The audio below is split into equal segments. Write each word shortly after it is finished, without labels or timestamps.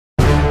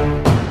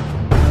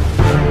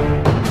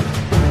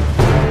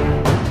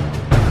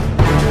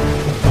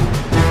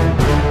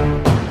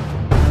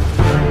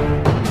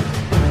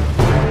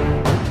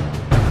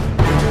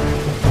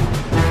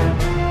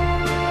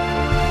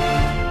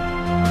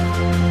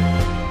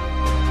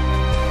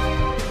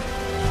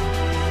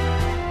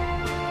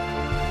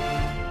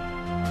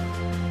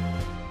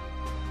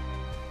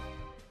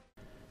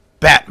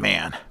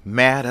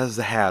Mad as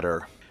the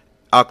Hatter.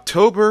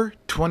 October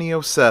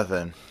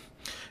 2007.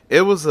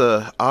 It was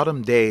a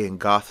autumn day in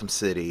Gotham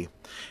City,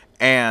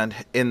 and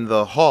in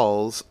the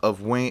halls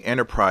of Wayne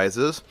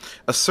Enterprises,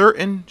 a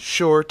certain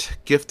short,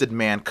 gifted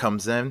man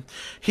comes in.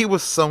 He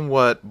was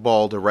somewhat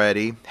bald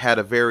already, had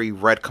a very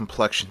red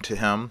complexion to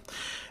him,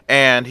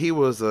 and he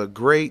was a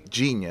great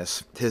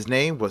genius. His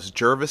name was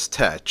Jervis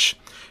Tetch,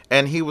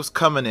 and he was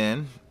coming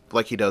in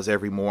like he does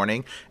every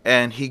morning,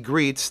 and he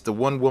greets the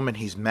one woman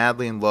he's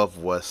madly in love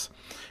with,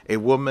 a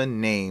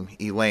woman named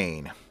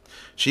Elaine.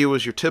 She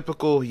was your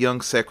typical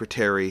young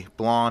secretary,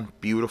 blonde,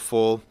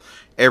 beautiful.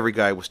 Every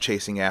guy was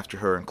chasing after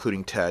her,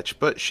 including Tetch,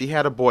 but she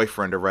had a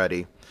boyfriend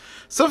already.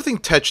 Something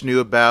Tetch knew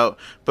about,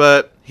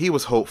 but he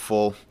was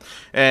hopeful,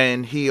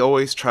 and he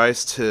always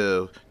tries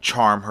to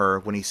charm her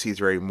when he sees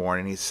her every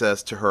morning. He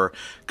says to her,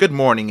 "Good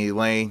morning,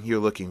 Elaine. You're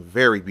looking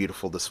very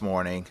beautiful this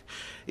morning."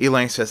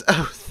 Elaine says,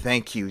 "Oh,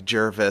 thank you,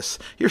 Jervis.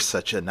 You're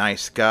such a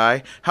nice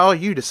guy. How are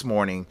you this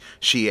morning?"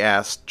 she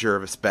asked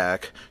Jervis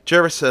back.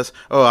 Jervis says,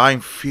 "Oh,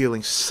 I'm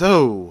feeling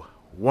so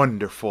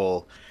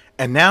wonderful.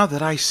 And now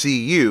that I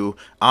see you,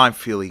 I'm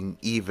feeling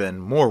even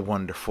more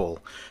wonderful,"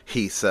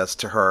 he says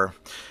to her.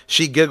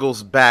 She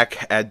giggles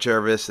back at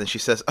Jervis and she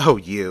says, "Oh,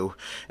 you."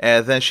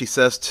 And then she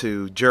says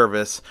to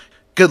Jervis,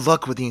 "Good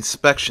luck with the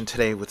inspection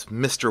today with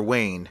Mr.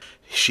 Wayne,"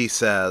 she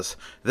says.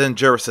 Then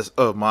Jervis says,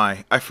 "Oh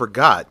my, I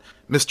forgot.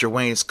 Mr.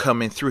 Wayne's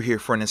coming through here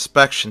for an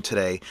inspection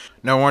today.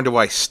 No wonder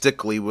why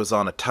Stickley was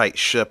on a tight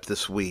ship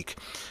this week,"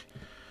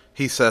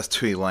 he says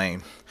to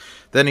Elaine.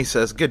 Then he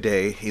says, "Good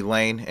day,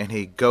 Elaine," and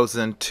he goes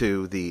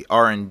into the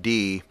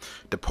R&D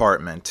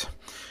department.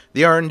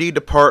 The R&D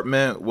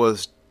department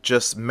was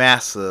just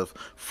massive,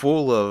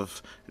 full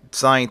of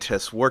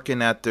scientists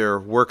working at their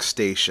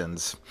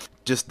workstations,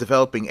 just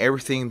developing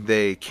everything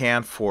they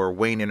can for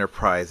Wayne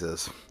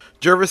Enterprises.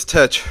 Jervis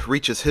Tetch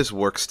reaches his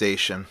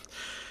workstation.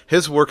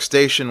 His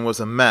workstation was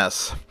a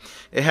mess.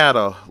 It had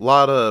a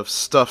lot of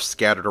stuff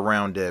scattered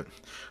around it.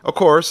 Of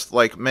course,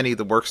 like many of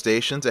the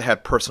workstations, it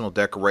had personal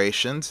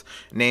decorations,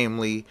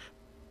 namely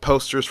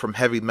posters from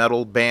heavy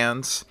metal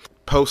bands,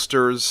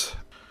 posters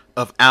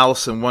of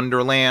Alice in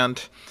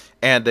Wonderland,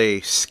 and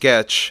a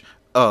sketch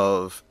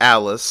of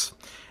Alice,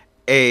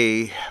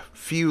 a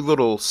few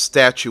little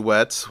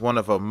statuettes, one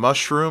of a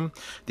mushroom,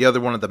 the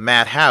other one of the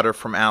Mad Hatter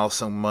from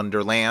Alice in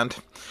Wonderland,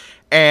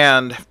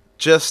 and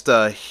just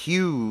a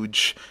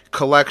huge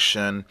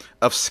collection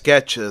of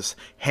sketches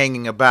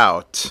hanging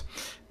about.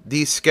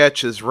 These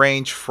sketches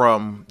range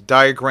from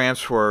diagrams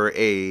for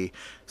a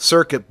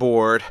circuit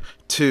board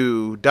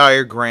to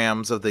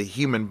diagrams of the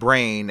human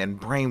brain and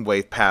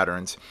brainwave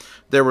patterns.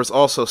 There was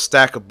also a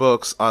stack of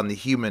books on the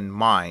human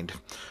mind.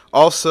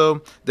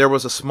 Also, there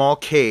was a small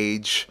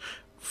cage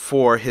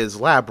for his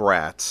lab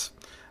rats.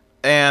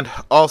 And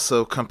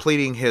also,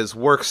 completing his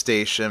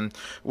workstation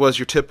was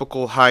your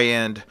typical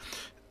high-end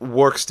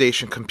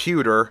workstation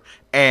computer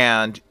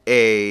and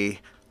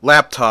a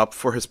laptop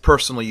for his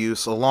personal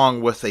use,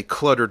 along with a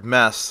cluttered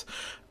mess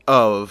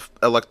of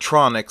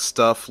electronic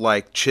stuff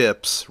like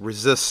chips,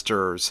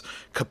 resistors,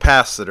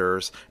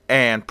 capacitors,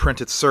 and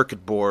printed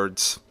circuit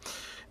boards.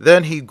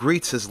 Then he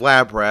greets his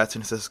lab rats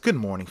and he says, "Good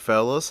morning,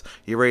 fellas.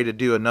 You ready to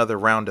do another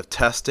round of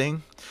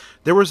testing?"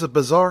 There was a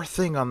bizarre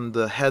thing on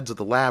the heads of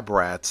the lab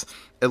rats.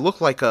 It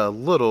looked like a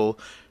little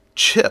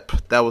chip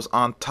that was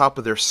on top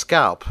of their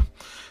scalp.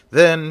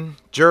 Then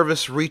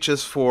Jervis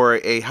reaches for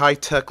a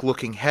high-tech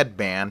looking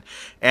headband,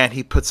 and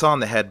he puts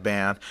on the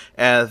headband,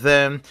 and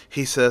then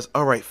he says,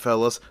 "All right,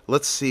 fellas,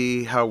 let's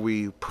see how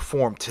we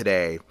perform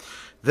today."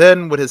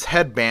 Then with his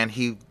headband,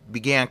 he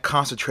began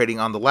concentrating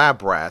on the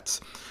lab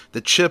rats.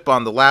 The chip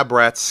on the lab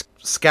rat's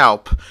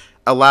scalp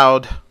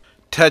allowed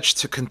Tetch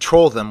to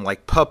control them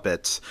like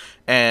puppets,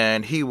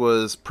 and he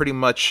was pretty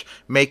much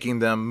making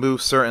them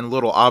move certain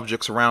little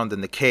objects around in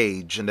the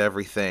cage and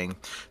everything.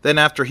 Then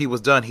after he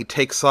was done, he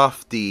takes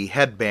off the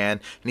headband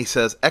and he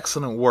says,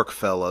 "Excellent work,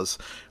 fellas.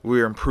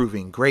 We're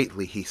improving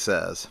greatly," he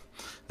says.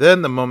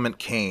 Then the moment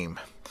came.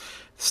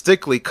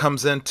 Stickley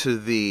comes into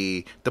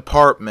the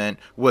department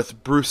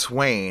with Bruce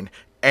Wayne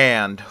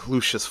and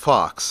Lucius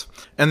Fox,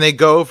 and they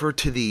go over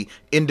to the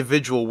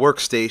individual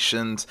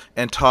workstations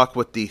and talk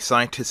with the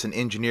scientists and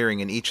engineering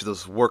in each of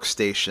those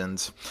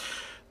workstations.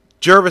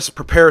 Jervis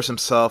prepares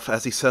himself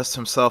as he says to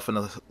himself in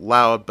a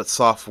loud but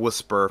soft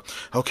whisper,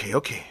 "Okay,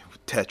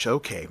 Tetch,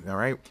 okay,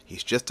 alright?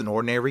 He's just an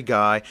ordinary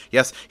guy.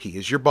 Yes, he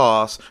is your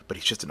boss, but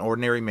he's just an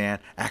ordinary man.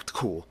 Act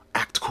cool,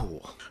 act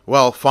cool."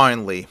 Well,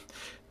 finally,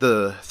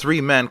 the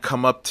three men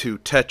come up to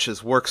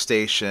Tetch's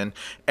workstation,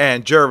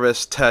 and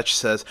Jervis Tetch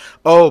says,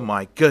 "Oh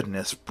my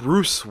goodness,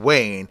 Bruce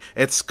Wayne,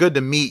 it's good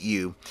to meet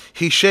you."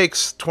 He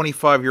shakes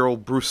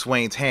 25-year-old Bruce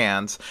Wayne's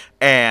hands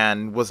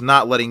and was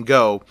not letting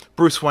go.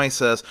 Bruce Wayne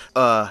says,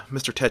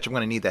 Mr. Tetch, I'm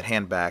going to need that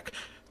hand back."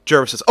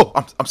 Jervis says, "Oh,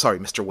 I'm sorry,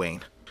 Mr.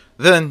 Wayne."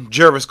 Then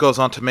Jervis goes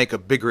on to make a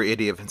bigger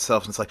idiot of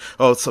himself, and it's like,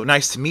 "Oh, it's so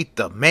nice to meet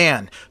the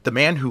man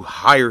who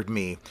hired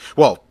me.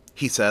 Well,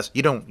 he says,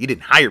 you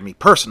didn't hire me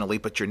personally,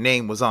 but your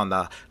name was on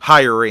the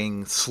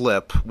hiring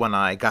slip when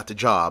I got the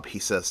job, he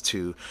says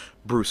to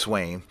Bruce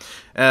Wayne.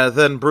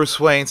 Then Bruce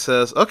Wayne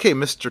says, okay,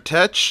 Mr.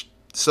 Tetch,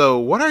 so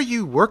what are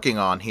you working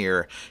on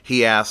here?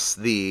 He asks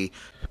the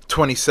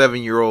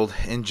 27-year-old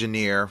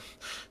engineer.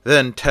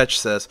 Then Tetch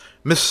says,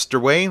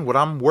 Mr. Wayne, what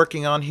I'm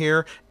working on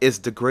here is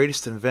the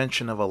greatest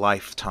invention of a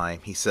lifetime,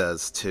 he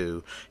says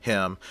to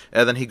him.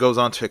 And then he goes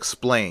on to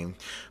explain.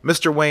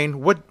 Mr.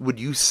 Wayne, what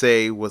would you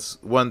say was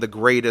one of the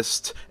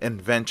greatest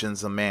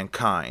inventions of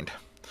mankind?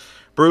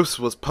 Bruce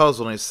was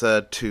puzzled and he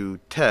said to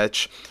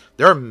Tetch,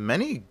 there are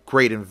many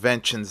great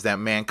inventions that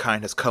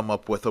mankind has come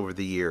up with over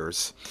the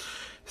years,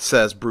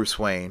 says Bruce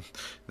Wayne.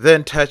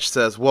 Then Tetch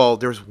says, well,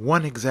 there's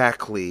one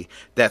exactly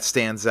that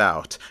stands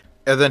out.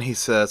 And then he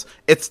says,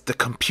 it's the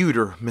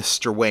computer,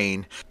 Mr.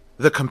 Wayne.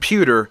 The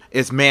computer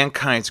is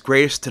mankind's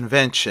greatest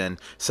invention,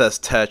 says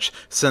Tetch,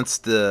 since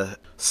the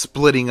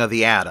splitting of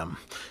the atom.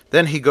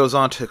 Then he goes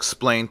on to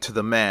explain to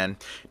the men,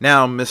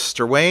 now,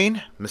 Mr.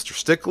 Wayne, Mr.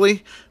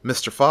 Stickley,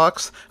 Mr.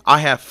 Fox, I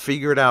have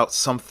figured out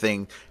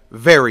something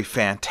very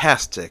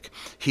fantastic,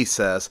 he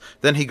says.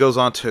 Then he goes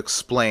on to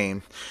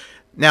explain,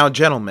 now,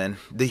 gentlemen,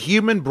 the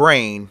human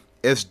brain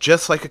is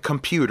just like a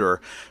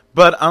computer,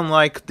 but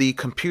unlike the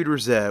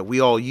computers that we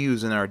all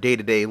use in our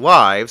day-to-day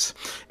lives,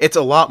 it's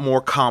a lot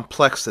more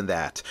complex than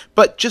that.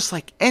 But just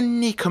like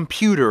any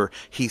computer,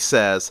 he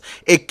says,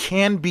 it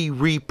can be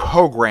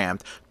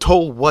reprogrammed,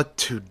 told what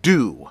to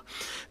do.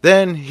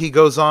 Then he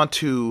goes on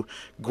to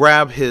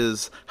grab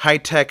his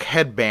high-tech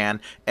headband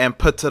and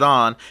puts it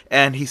on,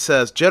 and he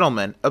says,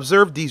 gentlemen,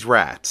 observe these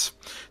rats.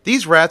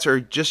 These rats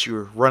are just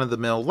your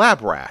run-of-the-mill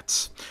lab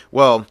rats.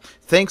 Well,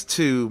 thanks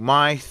to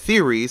my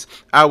theories,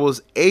 I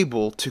was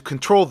able to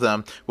control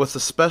them with a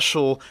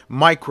special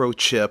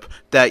microchip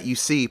that you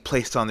see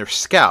placed on their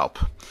scalp.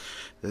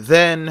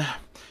 Then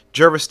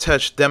Jervis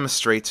Tetch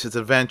demonstrates his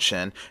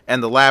invention,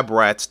 and the lab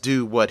rats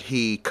do what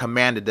he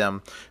commanded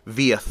them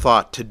via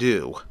thought to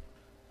do.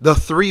 The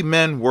three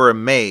men were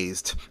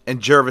amazed, and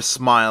Jervis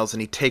smiles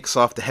and he takes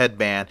off the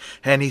headband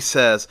and he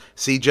says,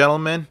 see,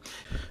 gentlemen,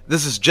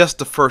 this is just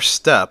the first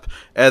step.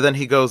 And then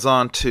he goes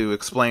on to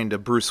explain to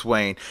Bruce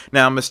Wayne,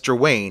 now, Mr.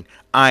 Wayne,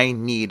 I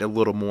need a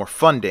little more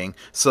funding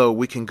so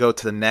we can go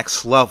to the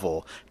next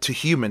level, to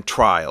human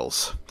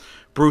trials.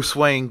 Bruce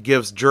Wayne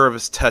gives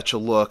Jervis Tetch a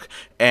look,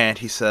 and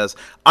he says,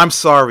 I'm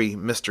sorry,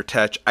 Mr.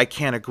 Tetch, I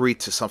can't agree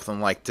to something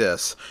like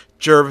this.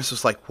 Jervis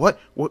was like, What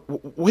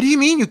do you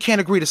mean you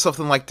can't agree to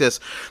something like this?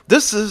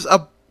 This is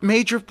a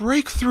major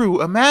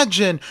breakthrough.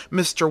 Imagine,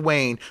 Mr.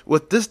 Wayne,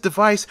 with this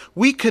device,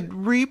 we could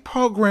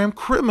reprogram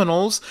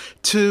criminals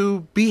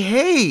to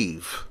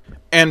behave.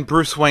 And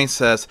Bruce Wayne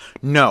says,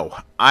 no,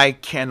 I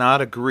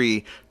cannot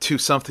agree to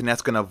something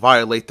that's going to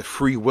violate the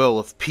free will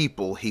of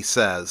people, he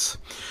says.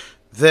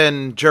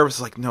 Then Jervis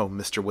is like, no,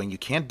 Mr. Wayne, you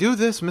can't do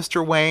this,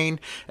 Mr. Wayne.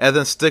 And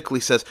then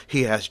Stickley says,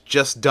 he has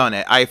just done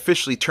it. I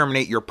officially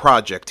terminate your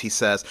project, he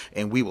says,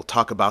 and we will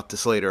talk about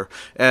this later.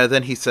 And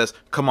then he says,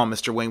 come on,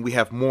 Mr. Wayne, we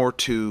have more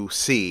to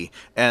see.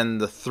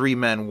 And the three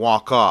men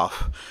walk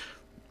off.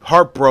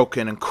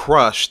 Heartbroken and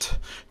crushed,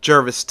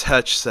 Jervis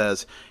Tetch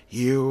says,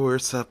 you were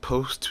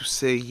supposed to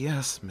say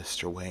yes,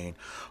 Mr. Wayne.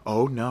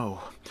 Oh,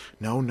 no.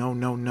 No, no,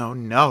 no, no,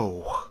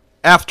 no.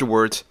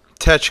 Afterwards,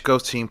 Tetch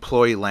goes to the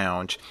employee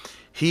lounge.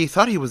 He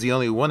thought he was the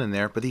only one in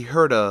there, but he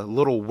heard a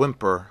little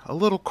whimper, a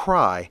little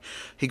cry.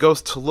 He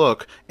goes to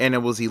look, and it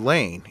was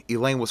Elaine.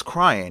 Elaine was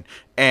crying,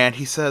 and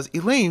he says,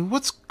 Elaine,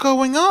 what's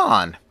going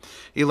on?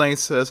 Elaine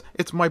says,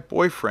 it's my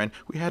boyfriend.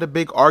 We had a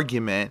big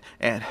argument,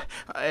 and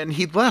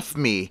he left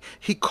me.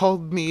 He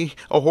called me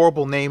a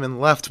horrible name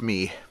and left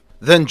me.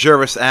 Then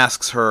Jervis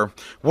asks her,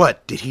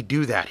 what, did he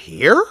do that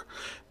here?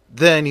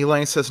 Then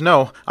Elaine says,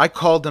 no, I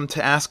called him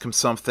to ask him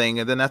something,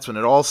 and then that's when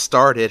it all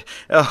started.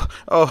 Oh,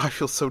 I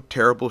feel so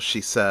terrible, she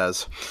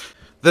says.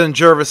 Then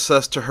Jervis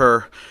says to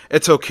her,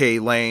 it's okay,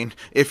 Elaine.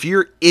 If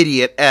your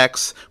idiot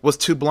X was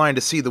too blind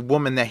to see the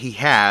woman that he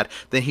had,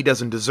 then he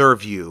doesn't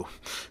deserve you.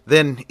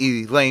 Then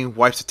Elaine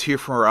wipes a tear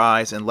from her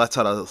eyes and lets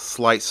out a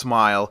slight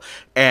smile,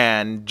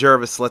 and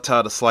Jervis lets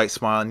out a slight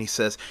smile, and he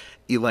says,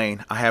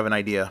 Elaine, I have an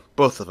idea.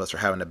 Both of us are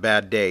having a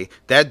bad day.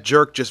 That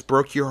jerk just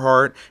broke your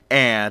heart,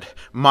 and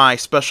my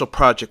special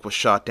project was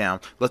shot down.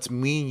 Let's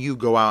me and you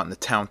go out in the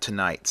town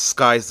tonight.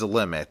 Sky's the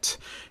limit.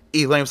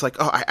 Elaine was like,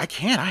 oh, I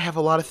can't. I have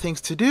a lot of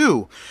things to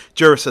do.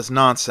 Jervis says,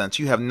 nonsense.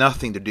 You have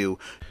nothing to do.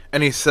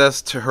 And he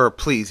says to her,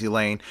 please,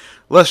 Elaine,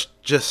 let's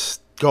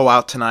just go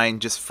out tonight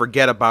and just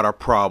forget about our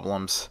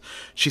problems.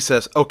 She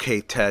says,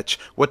 okay, Tetch,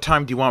 what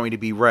time do you want me to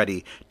be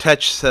ready?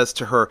 Tetch says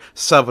to her,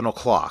 7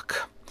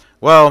 o'clock.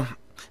 Well,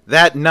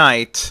 that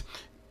night,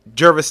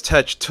 Jervis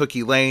Tetch took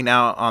Elaine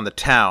out on the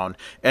town,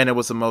 and it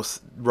was the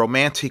most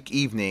romantic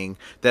evening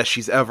that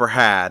she's ever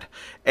had,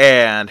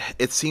 and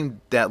it seemed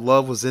that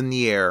love was in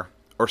the air,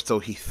 or so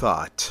he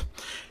thought.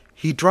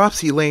 He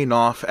drops Elaine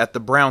off at the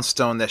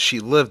brownstone that she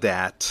lived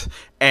at,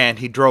 and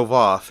he drove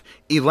off.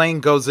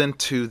 Elaine goes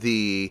into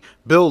the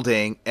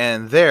building,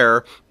 and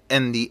there,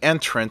 in the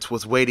entrance,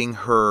 was waiting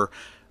her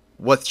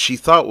what she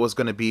thought was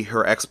going to be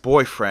her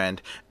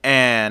ex-boyfriend,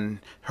 and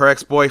her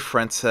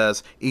ex-boyfriend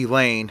says,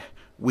 "Elaine,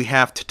 we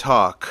have to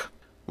talk."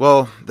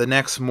 Well, the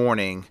next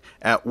morning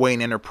at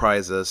Wayne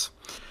Enterprises,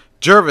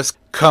 Jervis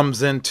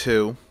comes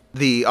into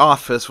the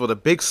office with a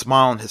big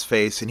smile on his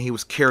face, and he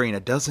was carrying a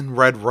dozen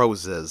red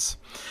roses.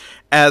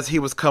 As he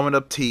was coming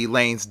up to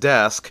Elaine's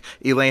desk,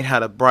 Elaine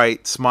had a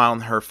bright smile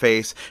on her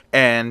face,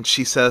 and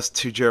she says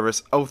to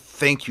Jervis, "Oh,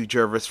 thank you,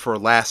 Jervis, for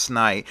last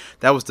night.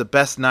 That was the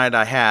best night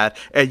I had,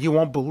 and you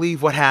won't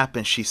believe what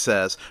happened," she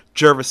says.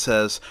 Jervis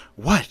says,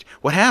 "What?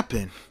 What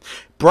happened?"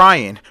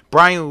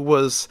 Brian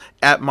was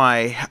at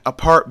my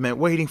apartment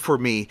waiting for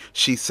me,"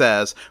 she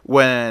says,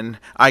 "when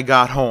I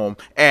got home,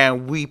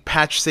 and we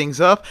patched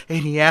things up, and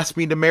he asked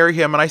me to marry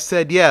him, and I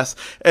said yes,"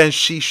 and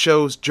she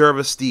shows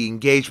Jervis the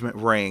engagement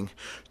ring.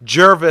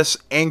 Jervis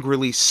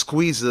angrily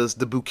squeezes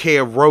the bouquet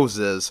of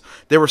roses.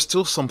 There were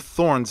still some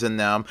thorns in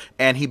them,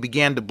 and he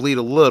began to bleed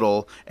a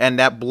little, and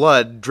that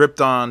blood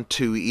dripped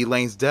onto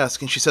Elaine's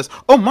desk, and she says,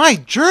 "Oh my,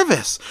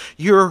 Jervis,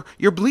 you're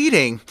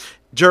bleeding."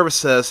 Jervis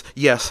says,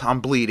 "Yes,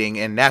 I'm bleeding,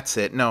 and that's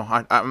it.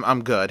 No,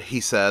 I'm good,"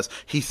 he says.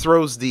 He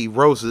throws the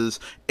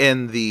roses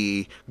in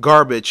the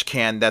garbage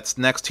can that's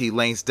next to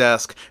Elaine's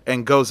desk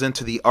and goes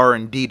into the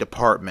R&D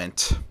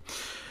department.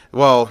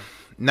 Well,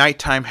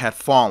 nighttime had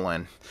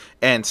fallen,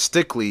 and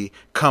Stickley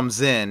comes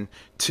in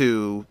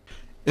to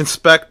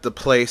inspect the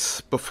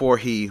place before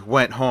he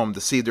went home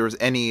to see if there was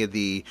any of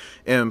the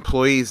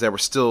employees that were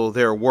still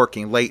there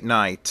working late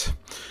night.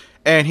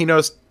 And he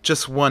noticed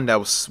just one that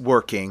was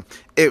working.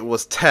 It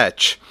was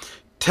Tetch.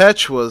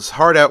 Tetch was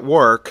hard at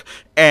work,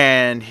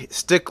 and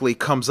Stickley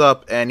comes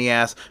up and he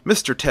asks,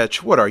 "Mr.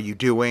 Tetch, what are you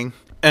doing?"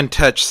 And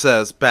Tetch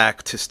says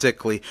back to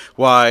Stickley,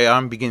 "Why,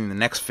 I'm beginning the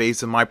next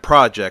phase of my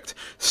project."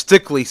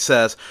 Stickley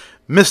says,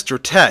 "Mr.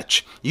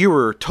 Tetch, you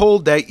were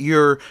told that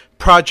your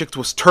project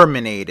was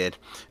terminated."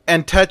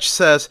 And Tetch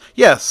says,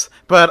 "Yes,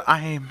 but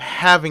I'm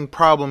having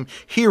problem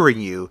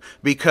hearing you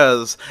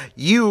because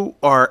you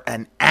are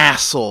an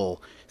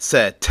asshole,"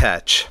 said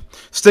Tetch.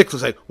 Stickley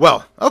was like,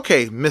 "Well,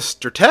 okay,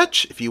 Mr.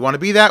 Tetch, if you want to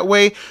be that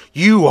way,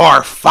 you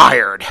are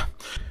fired."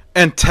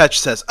 And Tetch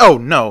says, "Oh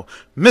no,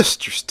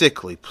 Mr.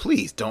 Stickley,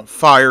 please don't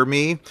fire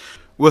me,"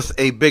 with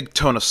a big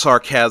tone of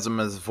sarcasm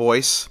in his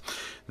voice.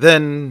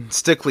 Then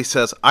Stickley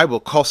says, "I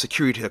will call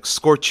security to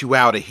escort you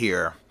out of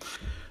here."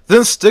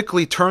 Then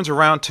Stickley turns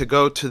around to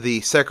go to the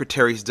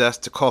secretary's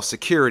desk to call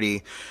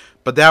security,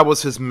 but that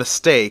was his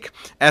mistake.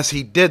 As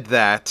he did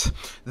that,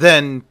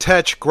 then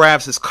Tetch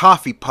grabs his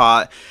coffee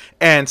pot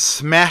and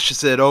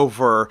smashes it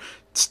over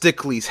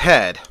Stickley's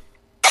head.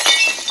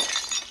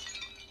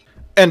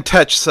 And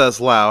Tetch says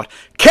loud,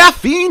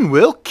 "Caffeine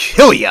will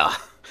kill ya!"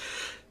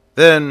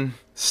 Then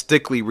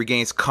Stickley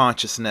regains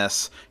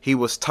consciousness. He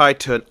was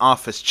tied to an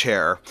office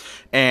chair,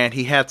 and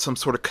he had some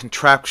sort of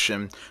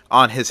contraption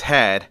on his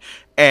head,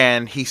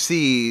 and he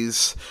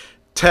sees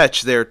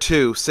Tetch there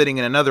too, sitting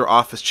in another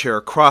office chair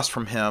across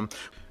from him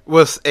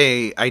with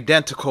a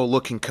identical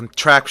looking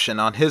contraption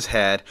on his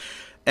head,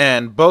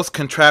 and both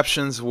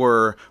contraptions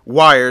were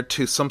wired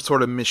to some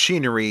sort of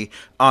machinery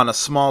on a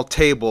small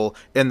table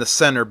in the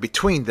center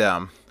between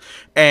them.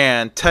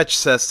 And Tetch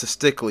says to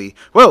Stickley,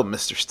 "Well,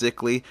 Mr.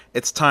 Stickley,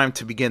 it's time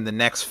to begin the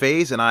next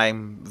phase, and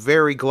I'm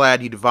very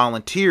glad you'd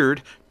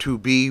volunteered to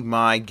be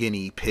my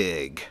guinea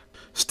pig."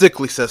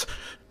 Stickley says,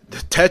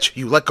 "Tetch,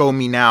 you let go of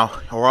me now,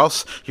 or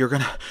else you're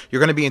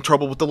gonna be in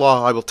trouble with the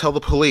law. I will tell the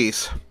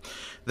police."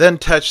 Then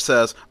Tetch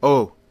says,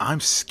 "Oh, I'm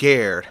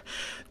scared."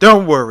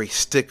 "Don't worry,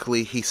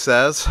 Stickley," he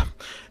says.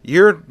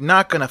 "You're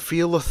not gonna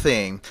feel a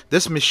thing.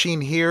 This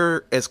machine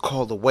here is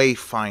called a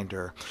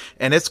Wayfinder,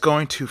 and it's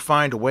going to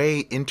find a way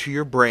into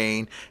your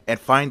brain and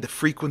find the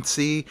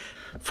frequency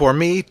for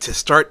me to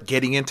start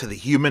getting into the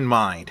human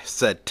mind,"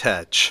 said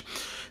Tetch.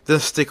 Then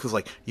Stickley's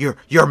like,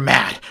 You're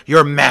mad.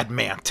 You're a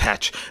madman,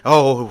 Tetch.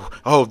 Oh,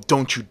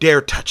 don't you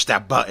dare touch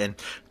that button."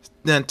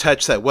 Then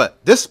Tetch said, "What,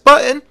 this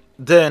button?"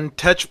 Then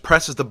Tetch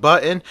presses the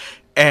button,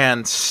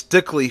 and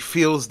Stickley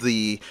feels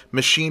the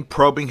machine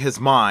probing his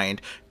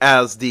mind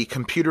as the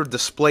computer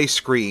display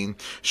screen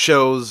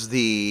shows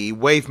the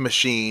wave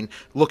machine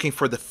looking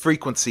for the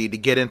frequency to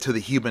get into the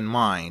human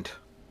mind.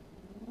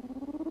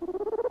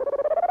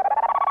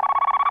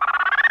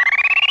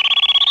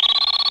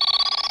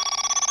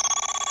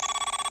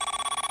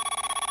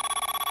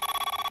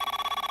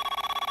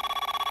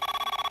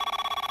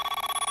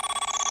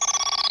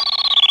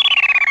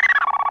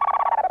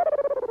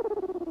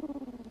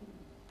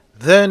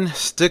 Then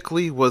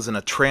Stickley was in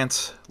a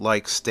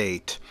trance-like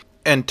state,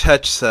 and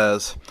Tetch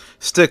says,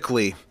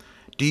 "Stickley,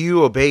 do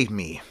you obey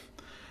me?"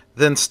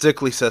 Then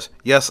Stickley says,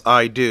 "Yes,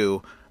 I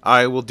do.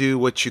 I will do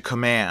what you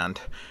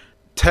command."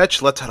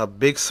 Tetch lets out a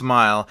big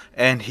smile,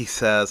 and he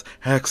says,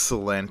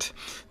 "Excellent."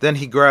 Then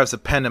he grabs a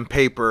pen and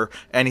paper,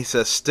 and he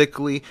says,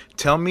 "Stickley,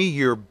 tell me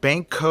your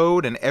bank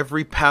code and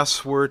every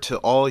password to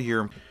all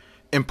your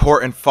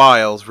important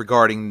files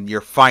regarding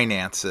your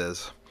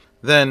finances."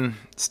 Then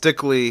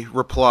Stickley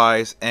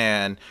replies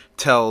and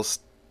tells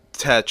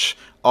Tetch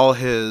all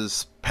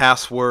his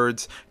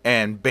passwords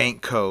and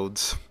bank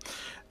codes.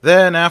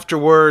 Then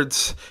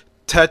afterwards,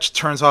 Tetch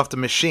turns off the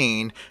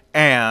machine,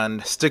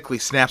 and Stickley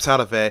snaps out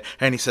of it,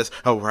 and he says,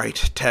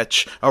 "Alright,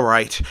 Tetch,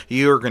 alright,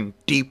 you're in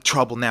deep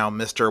trouble now,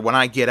 mister. When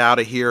I get out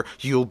of here,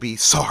 you'll be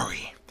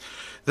sorry."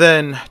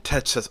 Then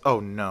Tetch says, "Oh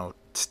no,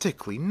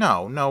 Stickley,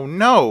 no, no,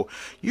 no.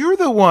 You're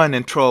the one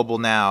in trouble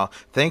now.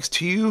 Thanks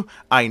to you,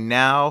 I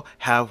now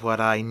have what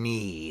I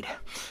need."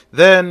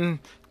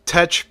 Then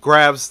Tetch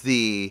grabs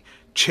the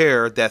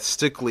chair that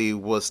Stickley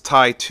was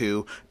tied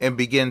to and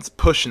begins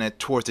pushing it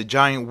towards a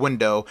giant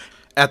window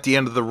at the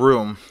end of the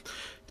room.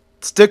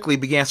 Stickley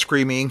began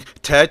screaming,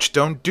 "Tetch,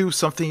 don't do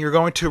something you're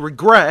going to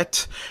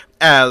regret."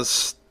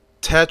 As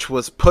Tetch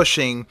was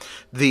pushing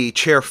the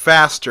chair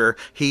faster,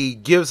 he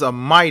gives a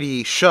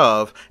mighty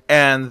shove,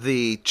 and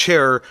the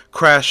chair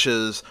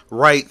crashes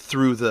right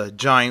through the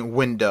giant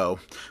window.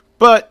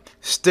 But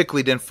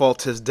Stickley didn't fall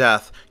to his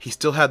death. He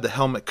still had the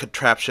helmet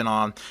contraption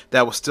on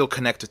that was still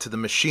connected to the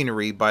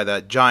machinery by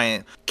that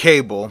giant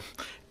cable.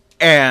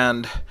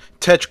 And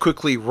Tetch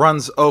quickly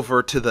runs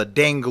over to the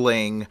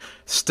dangling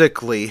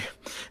Stickley,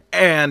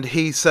 and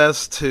he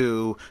says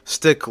to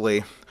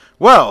Stickley,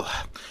 "Well,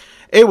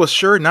 it was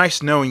sure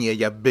nice knowing you,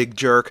 you big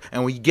jerk,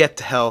 and when you get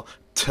to hell,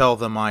 tell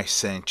them I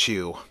sent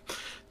you."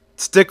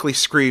 Stickley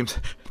screams,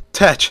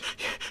 "Tetch,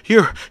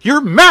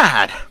 you're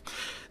mad!"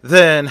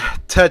 Then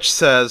Tetch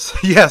says,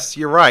 "Yes,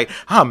 you're right,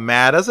 I'm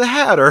mad as a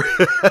hatter."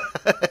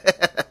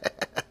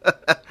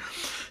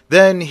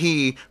 Then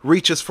he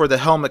reaches for the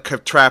helmet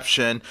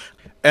contraption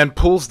and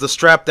pulls the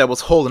strap that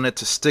was holding it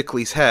to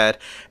Stickley's head,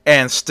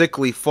 and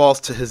Stickley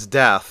falls to his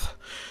death.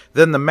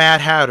 Then the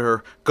Mad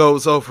Hatter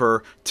goes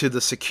over to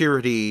the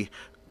security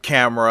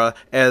camera,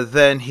 and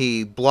then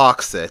he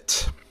blocks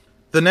it.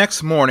 The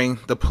next morning,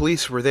 the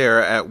police were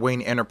there at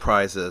Wayne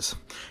Enterprises,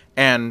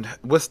 and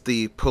with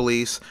the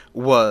police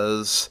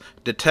was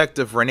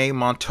Detective Renee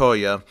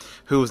Montoya,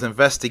 who was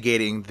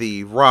investigating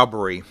the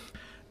robbery.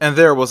 And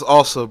there was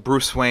also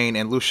Bruce Wayne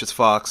and Lucius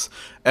Fox,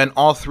 and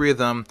all three of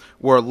them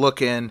were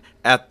looking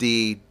at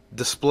the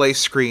display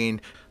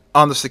screen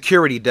on the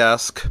security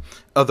desk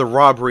of the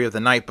robbery of the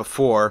night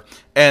before,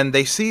 and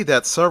they see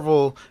that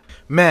several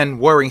men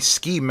wearing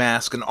ski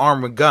masks and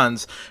armed with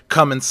guns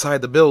come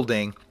inside the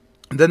building.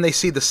 And then they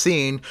see the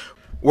scene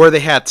where they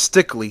had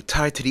Stickley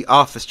tied to the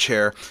office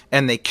chair,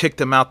 and they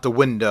kicked him out the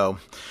window.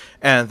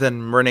 And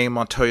then Renee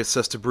Montoya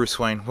says to Bruce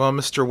Wayne, "Well,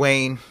 Mr.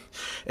 Wayne,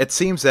 it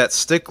seems that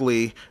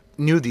Stickley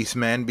knew these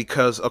men,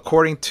 because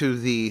according to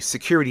the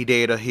security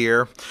data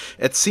here,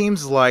 it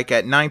seems like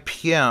at 9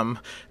 p.m.,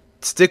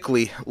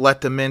 Stickley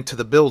let them into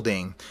the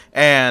building,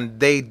 and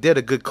they did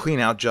a good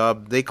clean-out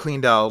job. They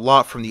cleaned out a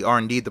lot from the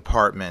R&D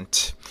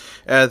department."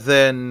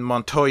 Then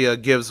Montoya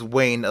gives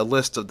Wayne a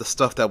list of the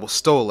stuff that was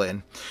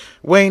stolen.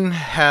 Wayne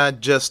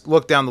had just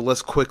looked down the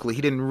list quickly.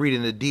 He didn't read it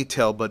into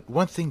detail, but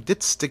one thing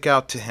did stick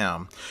out to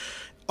him.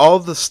 All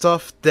the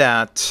stuff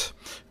that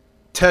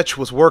Tetch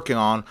was working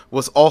on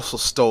was also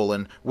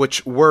stolen,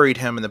 which worried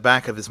him in the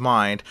back of his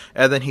mind.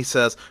 And then he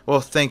says,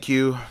 "Well, thank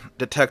you,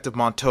 Detective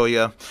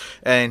Montoya."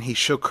 And he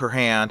shook her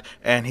hand,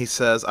 and he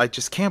says, "I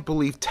just can't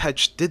believe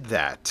Tetch did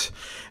that."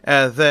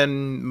 And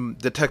then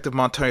Detective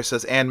Montoya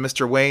says, "And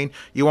Mr. Wayne,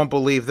 you won't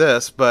believe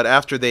this, but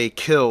after they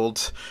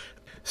killed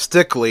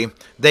Stickley,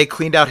 they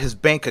cleaned out his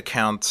bank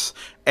accounts,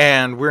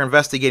 and we're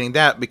investigating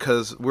that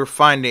because we're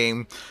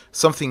finding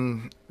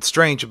something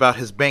strange about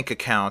his bank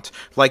account,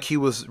 like he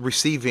was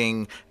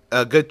receiving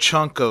a good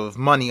chunk of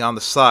money on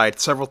the side,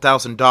 several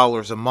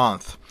 $1,000s a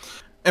month."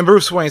 And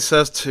Bruce Wayne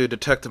says to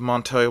Detective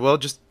Montoya, "Well,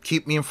 just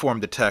keep me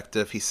informed,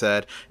 Detective," he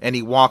said, and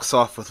he walks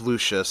off with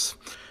Lucius.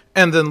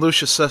 And then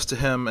Lucius says to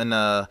him in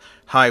a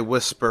high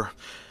whisper,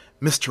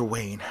 "Mr.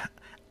 Wayne,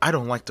 I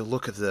don't like the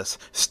look of this.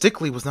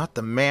 Stickley was not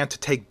the man to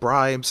take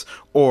bribes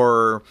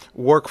or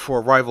work for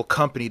a rival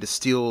company to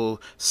steal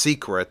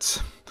secrets."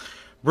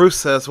 Bruce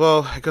says,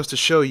 "Well, it goes to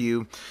show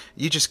you,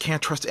 you just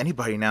can't trust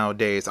anybody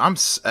nowadays. I'm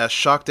as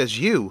shocked as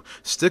you.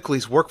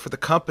 Stickley's worked for the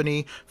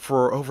company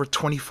for over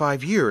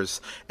 25 years,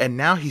 and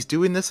now he's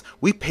doing this?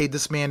 We paid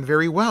this man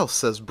very well,"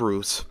 says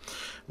Bruce.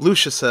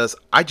 Lucius says,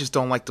 "I just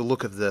don't like the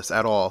look of this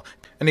at all."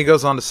 And he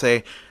goes on to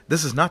say,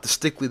 "This is not the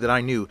Stickley that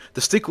I knew.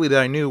 The Stickley that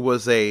I knew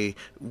was a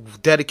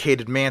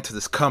dedicated man to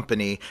this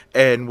company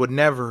and would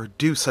never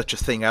do such a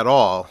thing at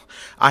all.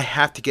 I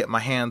have to get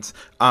my hands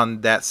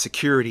on that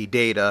security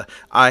data.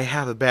 I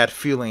have a bad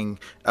feeling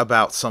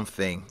about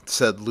something,"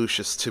 said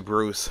Lucius to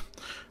Bruce.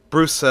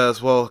 Bruce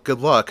says, "Well, good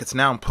luck. It's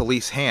now in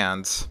police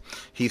hands,"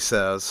 he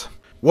says.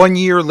 1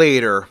 year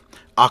later,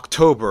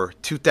 October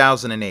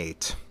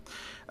 2008.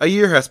 A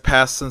year has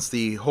passed since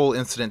the whole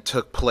incident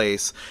took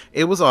place.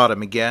 It was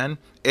autumn again.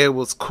 It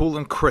was cool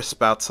and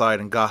crisp outside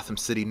in Gotham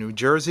City, New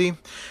Jersey,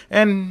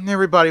 and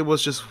everybody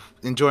was just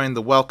enjoying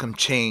the welcome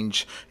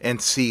change in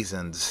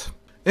seasons,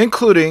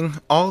 including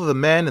all the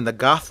men in the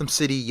Gotham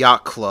City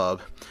Yacht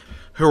Club,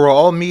 who were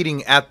all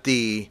meeting at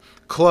the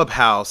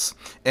clubhouse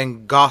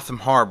in Gotham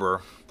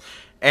Harbor.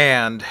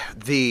 And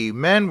the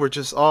men were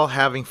just all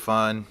having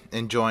fun,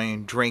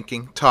 enjoying,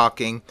 drinking,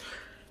 talking.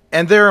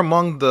 And there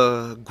among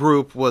the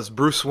group was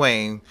Bruce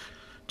Wayne,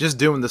 just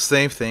doing the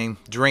same thing,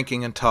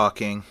 drinking and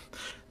talking.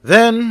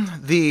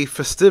 Then the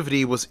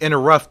festivity was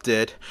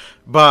interrupted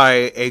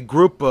by a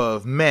group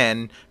of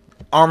men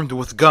armed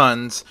with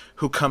guns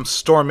who come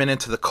storming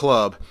into the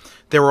club.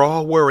 They were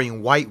all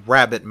wearing white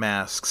rabbit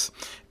masks,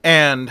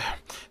 and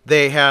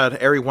they had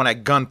everyone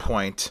at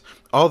gunpoint.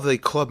 All the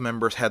club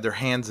members had their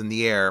hands in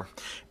the air,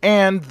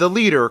 and the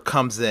leader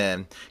comes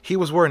in. He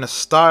was wearing a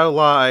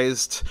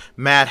stylized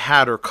Mad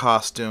Hatter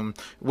costume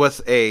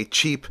with a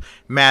cheap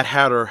Mad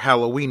Hatter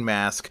Halloween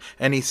mask,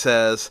 and he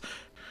says,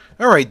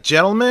 "All right,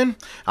 gentlemen,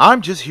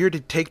 I'm just here to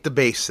take the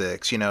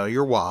basics,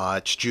 your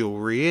watch,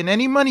 jewelry, and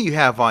any money you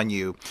have on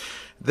you."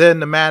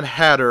 Then the Mad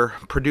Hatter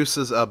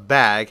produces a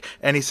bag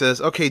and he says,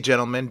 "Okay,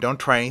 gentlemen,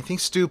 don't try anything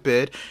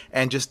stupid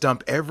and just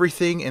dump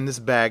everything in this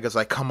bag as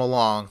I come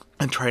along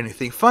and try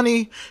anything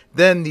funny.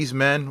 Then these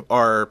men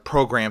are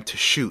programmed to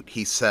shoot,"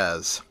 he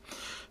says.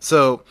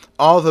 So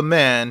all the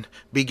men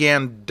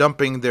began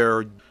dumping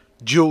their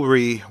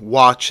jewelry,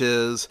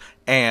 watches,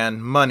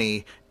 and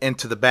money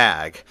into the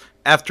bag.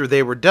 After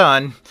they were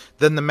done,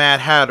 then the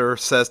Mad Hatter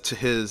says to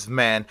his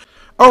men,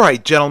 "All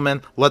right,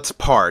 gentlemen, let's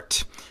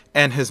part."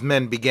 And his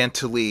men began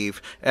to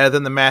leave. And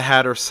then the Mad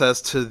Hatter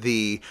says to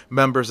the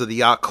members of the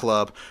yacht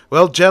club,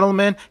 "Well,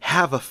 gentlemen,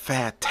 have a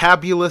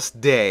fantabulous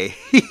day."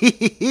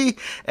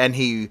 And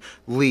he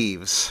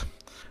leaves.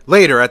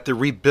 Later, at the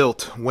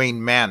rebuilt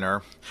Wayne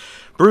Manor,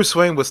 Bruce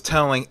Wayne was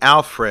telling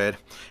Alfred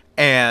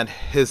and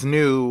his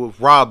new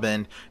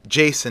Robin,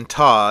 Jason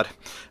Todd,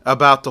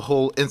 about the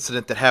whole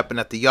incident that happened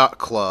at the yacht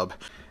club.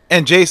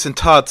 And Jason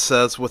Todd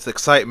says with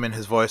excitement in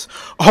his voice,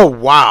 "Oh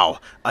wow,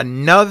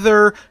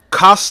 another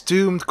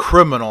costumed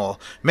criminal.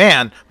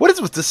 Man, what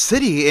is with the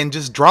city and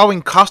just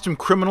drawing costume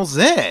criminals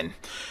in?"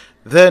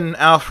 Then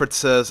Alfred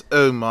says,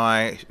 "Oh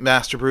my,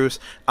 Master Bruce,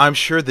 I'm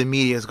sure the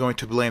media is going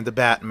to blame the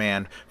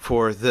Batman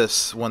for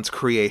this one's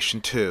creation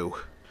too."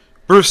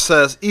 Bruce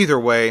says, "Either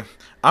way,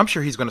 I'm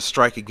sure he's going to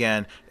strike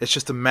again. It's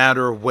just a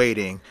matter of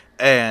waiting.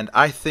 And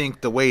I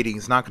think the waiting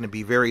is not going to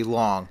be very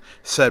long,"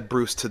 said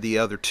Bruce to the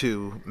other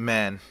two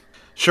men.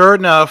 Sure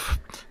enough,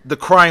 the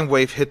crime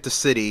wave hit the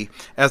city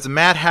as the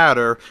Mad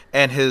Hatter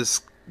and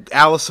his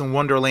Alice in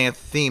Wonderland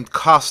themed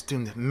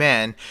costumed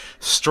men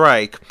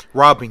strike,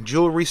 robbing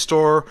jewelry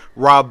store,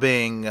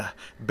 robbing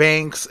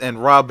banks,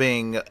 and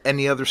robbing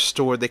any other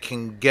store they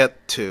can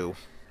get to.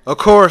 Of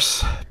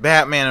course,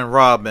 Batman and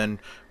Robin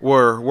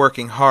were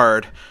working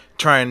hard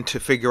trying to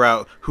figure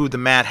out who the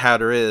Mad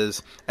Hatter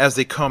is as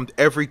they combed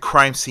every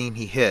crime scene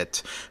he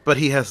hit, but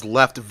he has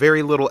left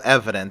very little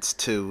evidence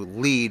to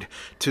lead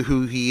to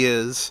who he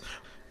is.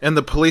 And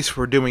the police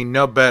were doing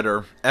no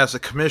better, as the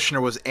commissioner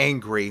was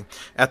angry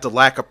at the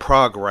lack of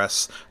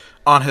progress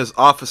on his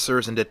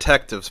officers' and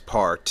detectives'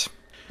 part.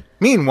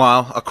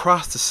 Meanwhile,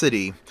 across the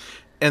city,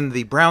 in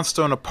the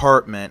brownstone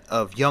apartment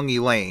of young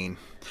Elaine,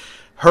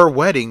 her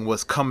wedding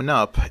was coming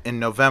up in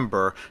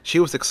November. She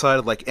was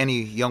excited like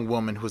any young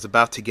woman who was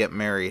about to get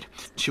married.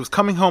 She was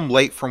coming home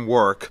late from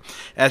work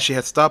as she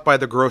had stopped by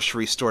the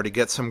grocery store to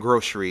get some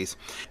groceries.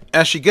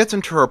 As she gets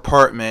into her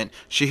apartment,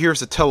 she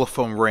hears a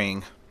telephone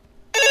ring.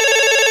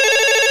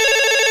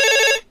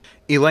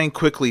 Elaine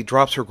quickly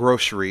drops her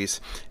groceries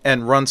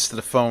and runs to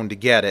the phone to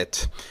get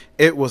it.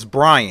 It was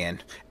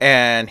Brian,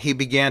 and he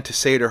began to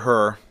say to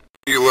her,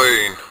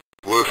 "Elaine,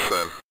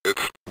 listen,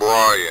 it's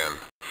Brian.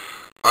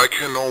 I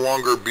can no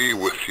longer be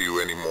with you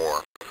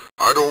anymore.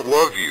 I don't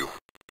love you.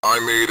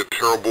 I made a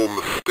terrible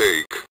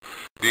mistake.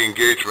 The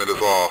engagement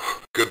is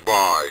off.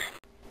 Goodbye."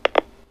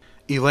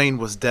 Elaine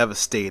was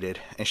devastated,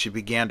 and she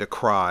began to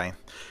cry.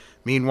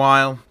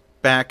 Meanwhile,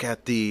 back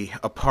at the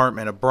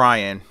apartment of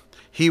Brian,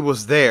 he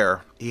was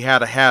there. He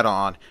had a hat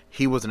on.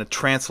 He was in a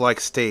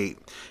trance-like state.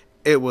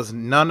 It was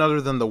none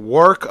other than the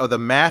work of the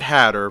Mad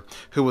Hatter,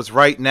 who was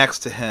right next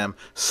to him,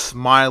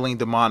 smiling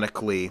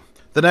demonically.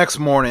 The next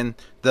morning,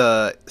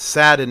 the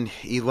saddened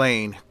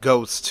Elaine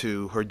goes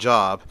to her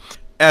job.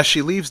 As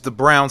she leaves the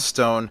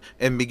brownstone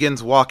and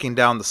begins walking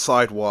down the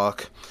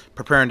sidewalk,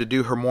 preparing to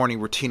do her morning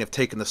routine of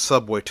taking the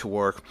subway to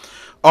work,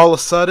 all of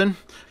a sudden,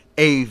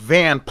 a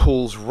van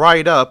pulls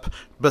right up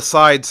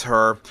beside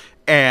her,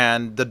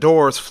 and the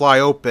doors fly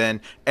open,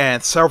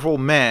 and several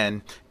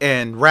men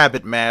in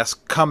rabbit masks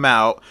come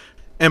out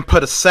and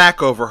put a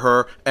sack over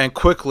her and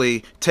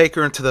quickly take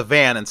her into the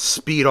van and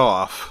speed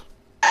off.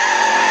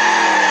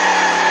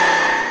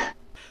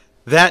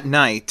 That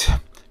night,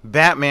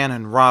 Batman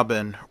and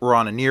Robin were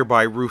on a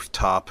nearby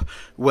rooftop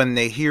when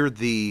they hear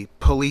the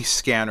police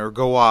scanner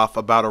go off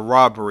about a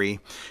robbery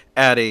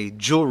at a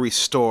jewelry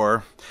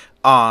store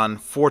on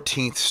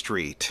 14th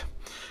Street.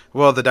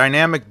 Well, the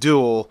dynamic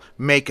duo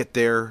make it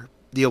there.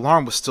 The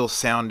alarm was still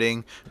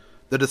sounding.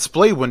 The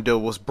display window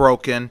was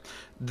broken.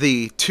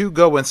 The two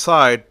go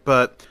inside,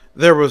 but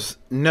there was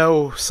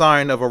no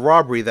sign of a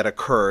robbery that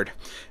occurred.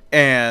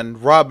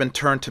 And Robin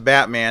turned to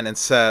Batman and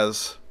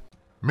says,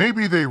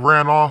 "Maybe they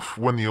ran off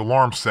when the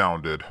alarm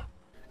sounded."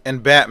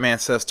 And Batman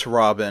says to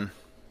Robin,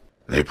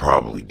 "They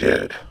probably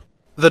did."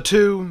 The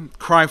two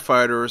crime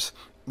fighters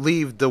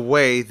leave the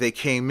way they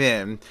came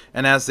in,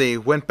 and as they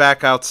went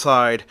back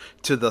outside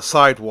to the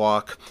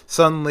sidewalk,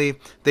 suddenly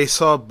they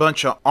saw a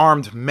bunch of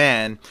armed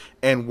men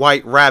in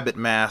white rabbit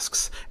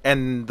masks,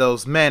 and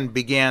those men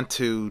began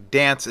to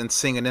dance and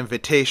sing an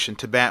invitation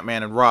to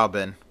Batman and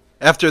Robin.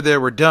 After they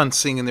were done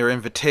singing their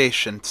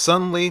invitation,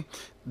 suddenly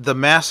the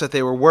masks that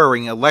they were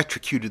wearing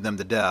electrocuted them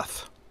to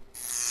death.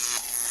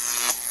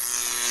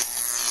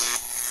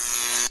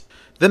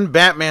 Then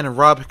Batman and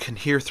Robin can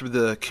hear through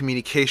the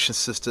communication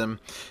system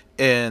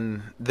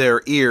in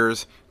their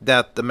ears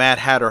that the Mad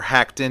Hatter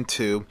hacked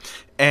into,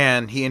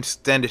 and he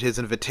extended his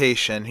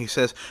invitation. He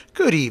says,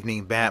 "Good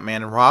evening,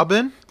 Batman and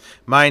Robin.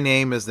 My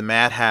name is the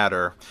Mad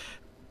Hatter,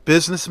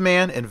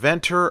 businessman,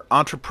 inventor,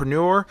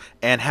 entrepreneur,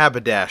 and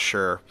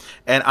haberdasher,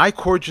 and I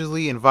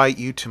cordially invite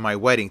you to my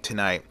wedding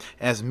tonight,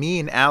 as me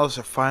and Alice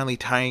are finally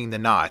tying the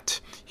knot,"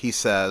 he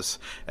says.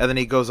 And then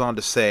he goes on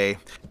to say,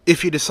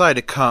 "If you decide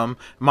to come,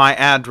 my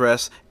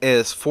address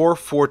is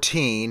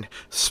 414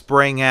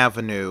 Spring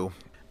Avenue,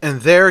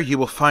 and there you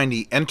will find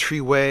the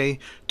entryway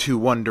to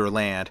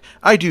Wonderland.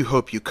 I do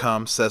hope you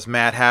come," says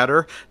Mad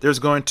Hatter. "There's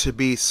going to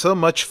be so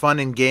much fun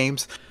and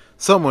games.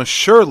 Someone's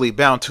surely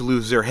bound to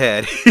lose their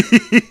head."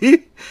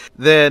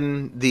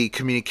 Then the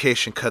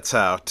communication cuts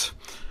out.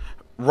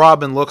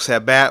 Robin looks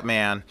at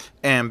Batman,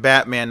 and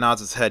Batman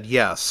nods his head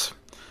yes.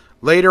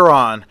 Later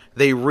on,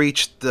 they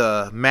reach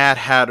the Mad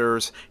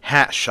Hatter's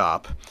hat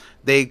shop.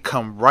 They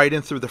come right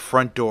in through the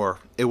front door.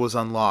 It was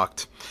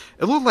unlocked.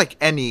 It looked like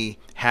any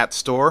hat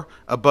store,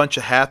 a bunch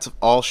of hats of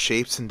all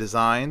shapes and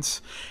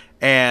designs,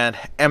 and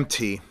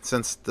empty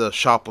since the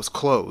shop was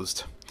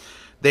closed.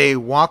 They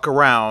walk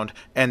around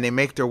and they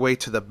make their way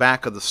to the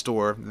back of the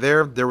store.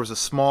 There was a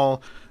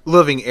small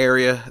living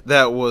area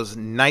that was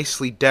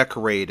nicely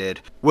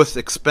decorated with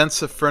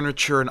expensive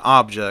furniture and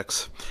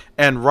objects.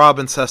 And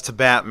Robin says to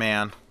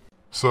Batman,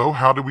 "So,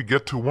 how do we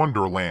get to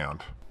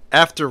Wonderland?"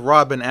 After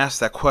Robin asked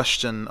that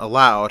question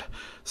aloud,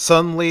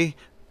 suddenly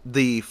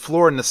the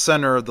floor in the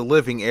center of the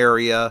living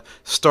area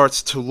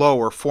starts to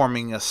lower,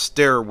 forming a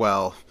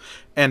stairwell.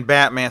 And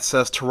Batman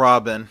says to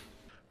Robin,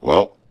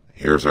 "Well,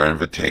 here's our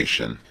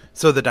invitation."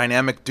 So the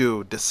dynamic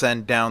duo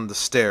descend down the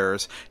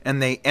stairs,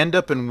 and they end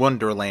up in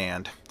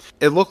Wonderland.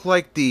 It looked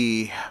like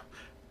the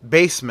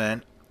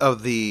basement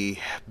of the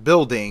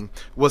building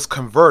was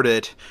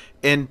converted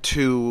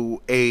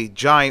into a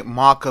giant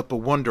mock-up of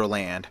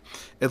Wonderland.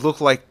 It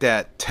looked like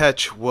that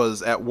Tetch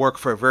was at work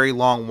for a very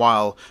long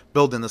while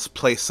building this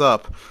place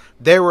up.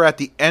 They were at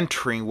the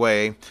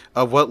entryway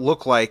of what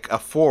looked like a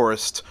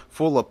forest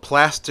full of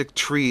plastic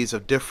trees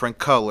of different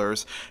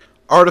colors,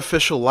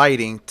 artificial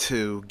lighting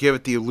to give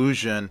it the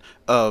illusion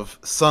of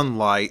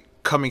sunlight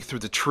coming through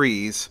the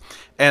trees,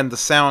 and the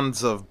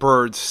sounds of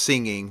birds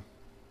singing.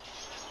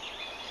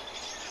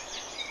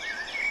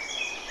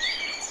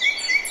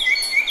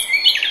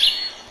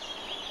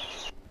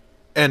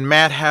 And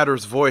Mad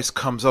Hatter's voice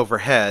comes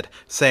overhead,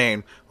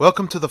 saying,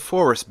 "Welcome to the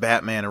forest,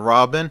 Batman and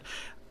Robin.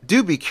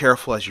 Do be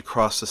careful as you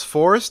cross this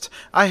forest.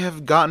 I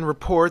have gotten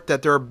report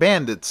that there are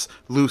bandits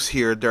loose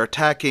here. They're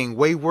attacking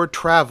wayward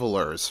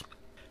travelers."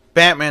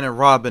 Batman and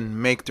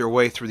Robin make their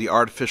way through the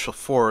artificial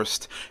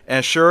forest,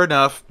 and sure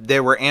enough, they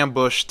were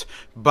ambushed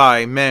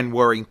by men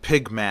wearing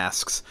pig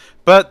masks.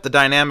 But the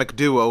dynamic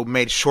duo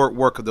made short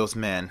work of those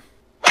men.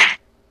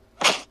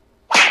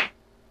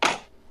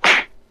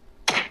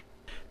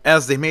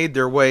 As they made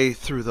their way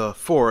through the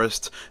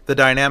forest, the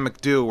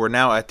dynamic duo were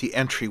now at the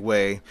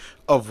entryway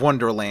of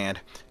Wonderland.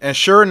 And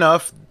sure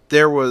enough,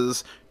 there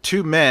was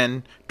two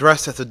men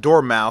dressed as a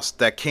dormouse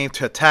that came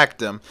to attack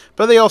them,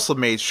 but they also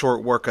made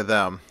short work of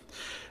them.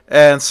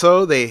 And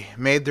so they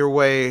made their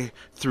way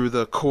through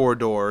the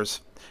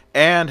corridors.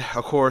 And,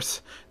 of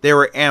course, they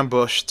were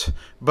ambushed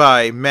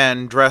by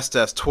men dressed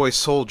as toy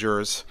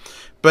soldiers.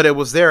 But it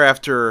was there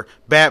after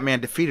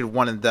Batman defeated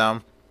one of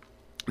them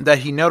that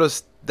he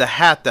noticed the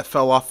hat that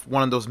fell off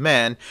one of those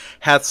men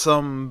had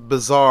some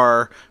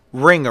bizarre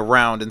ring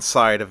around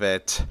inside of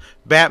it.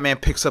 Batman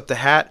picks up the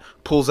hat,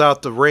 pulls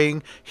out the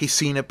ring. He's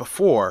seen it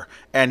before,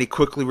 and he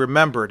quickly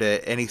remembered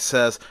it, and he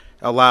says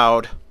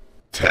aloud,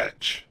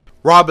 "Tetch."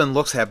 Robin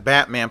looks at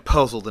Batman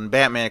puzzled, and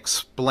Batman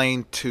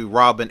explained to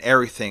Robin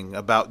everything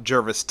about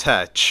Jervis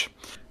Tetch.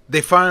 They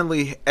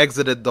finally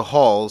exited the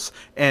halls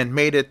and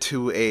made it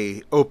to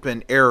a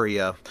open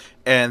area,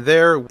 and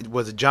there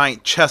was a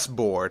giant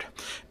chessboard.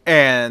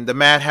 And the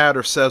Mad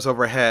Hatter says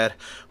overhead,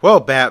 "Well,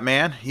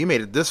 Batman, you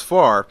made it this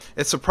far.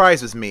 It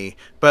surprises me,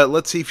 but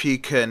let's see if you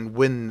can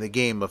win the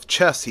game of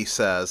chess," he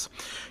says.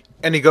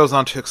 And he goes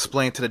on to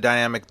explain to the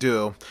dynamic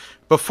duo,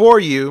 "Before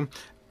you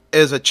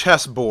is a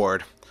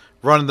chessboard.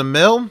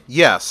 Run-of-the-mill?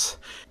 Yes.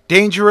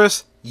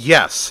 Dangerous?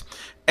 Yes."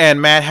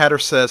 And Mad Hatter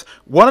says,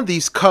 "One of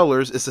these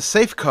colors is the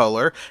safe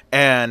color,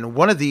 and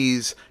one of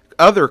these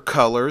other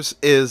colors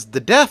is the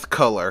death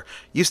color.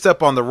 You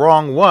step on the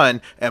wrong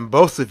one, and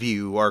both of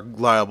you are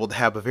liable to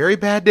have a very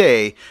bad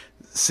day.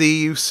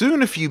 See you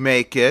soon if you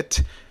make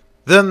it."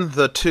 Then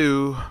the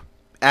two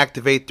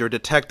activate their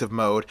detective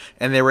mode,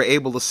 and they were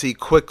able to see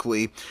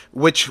quickly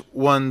which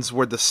ones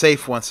were the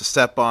safe ones to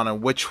step on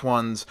and which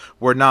ones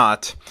were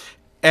not.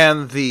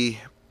 And the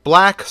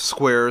black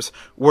squares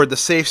were the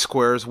safe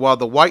squares, while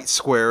the white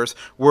squares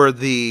were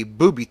the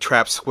booby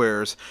trap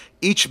squares.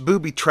 Each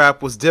booby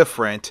trap was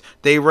different.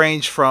 They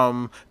ranged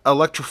from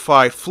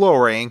electrified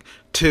flooring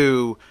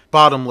to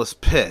bottomless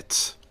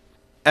pits.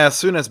 As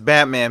soon as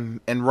Batman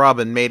and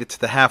Robin made it to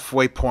the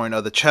halfway point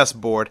of the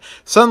chessboard,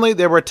 suddenly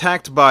they were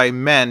attacked by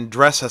men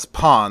dressed as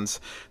pawns.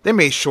 They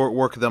made short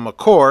work of them, of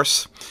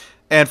course.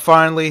 And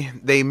finally,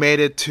 they made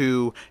it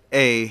to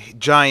a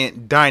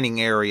giant dining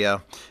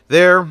area.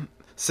 There,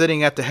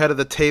 sitting at the head of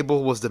the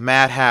table, was the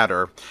Mad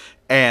Hatter.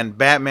 And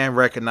Batman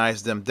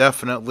recognized him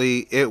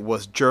definitely. It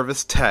was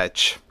Jervis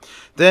Tetch.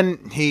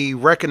 Then he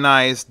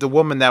recognized the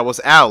woman that was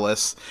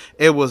Alice.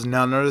 It was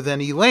none other than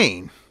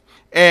Elaine.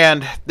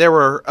 And there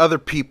were other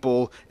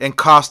people in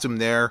costume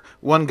there.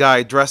 One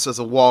guy dressed as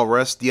a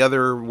walrus, the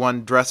other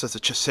one dressed as a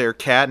Cheshire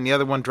cat, and the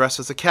other one dressed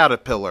as a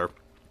caterpillar.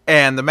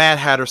 And the Mad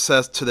Hatter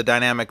says to the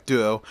dynamic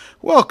duo,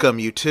 "Welcome,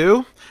 you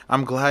two.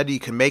 I'm glad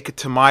you can make it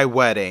to my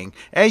wedding.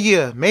 And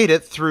you made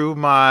it through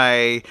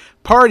my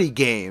party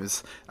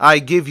games. I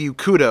give you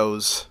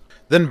kudos."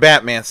 Then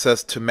Batman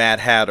says to Mad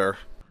Hatter,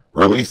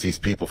 "Release these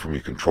people from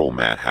your control,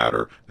 Mad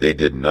Hatter. They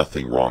did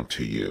nothing wrong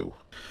to you."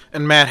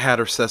 And Mad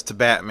Hatter says to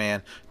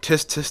Batman,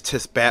 "Tisk, tisk,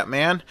 tisk,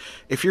 Batman.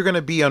 If you're going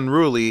to be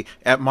unruly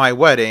at my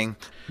wedding,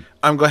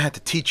 I'm going to have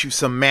to teach you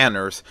some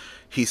manners,"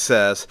 he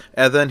says.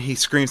 And then he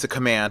screams a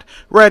command,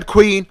 "Red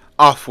Queen,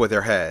 off with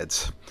their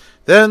heads."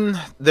 Then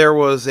there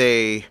was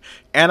a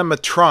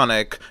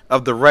animatronic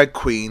of the Red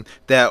Queen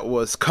that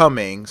was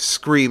coming,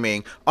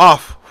 screaming,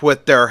 "Off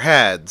with their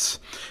heads."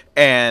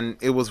 And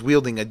it was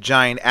wielding a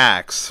giant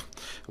axe.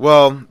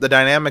 Well, the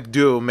dynamic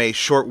duo made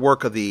short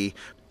work of the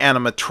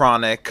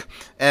animatronic,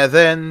 and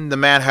then the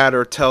Mad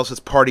Hatter tells his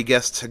party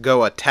guests to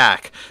go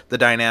attack the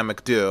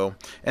dynamic duo,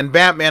 and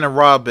Batman and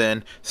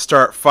Robin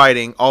start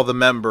fighting all the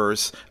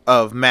members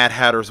of Mad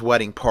Hatter's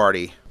wedding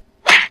party.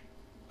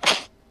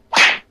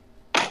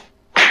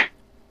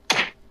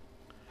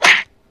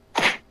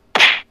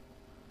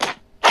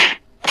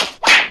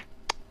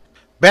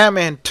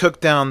 Batman took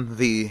down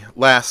the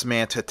last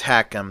man to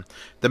attack him,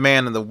 the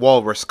man in the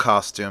walrus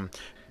costume.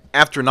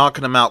 After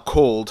knocking him out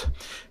cold,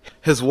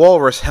 his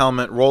walrus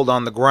helmet rolled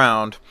on the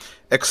ground,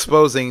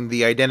 exposing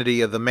the identity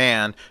of the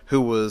man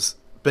who was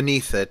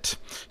beneath it.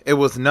 It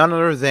was none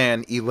other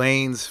than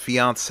Elaine's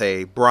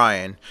fiancé,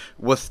 Brian,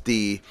 with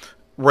the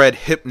red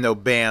hypno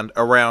band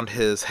around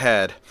his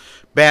head.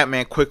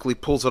 Batman quickly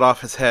pulls it off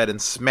his head and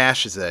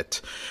smashes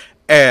it.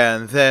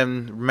 And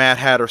then Mad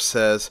Hatter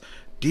says,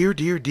 "Dear,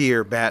 dear,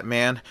 dear,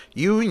 Batman,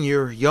 you and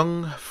your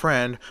young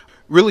friend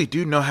really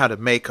do know how to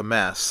make a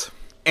mess.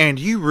 And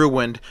you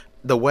ruined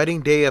the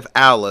wedding day of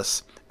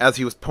Alice," as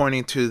he was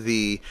pointing to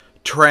the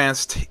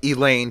tranced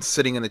Elaine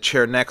sitting in the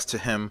chair next to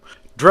him,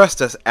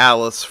 dressed as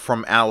Alice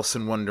from Alice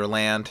in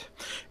Wonderland,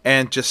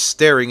 and just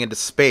staring into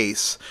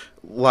space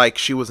like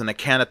she was in a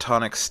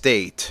catatonic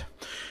state.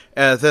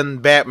 Then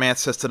Batman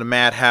says to the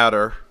Mad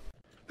Hatter,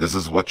 "This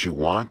is what you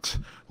want?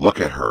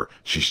 Look at her.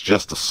 She's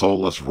just a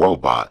soulless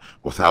robot,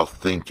 without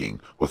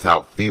thinking,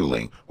 without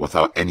feeling,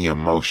 without any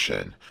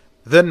emotion."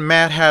 Then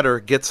Mad Hatter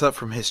gets up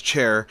from his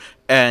chair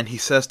and he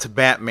says to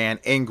Batman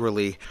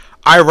angrily,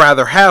 "I'd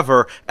rather have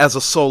her as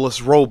a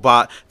soulless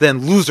robot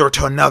than lose her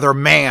to another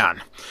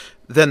man."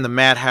 Then the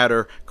Mad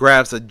Hatter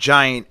grabs a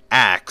giant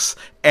axe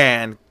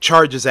and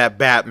charges at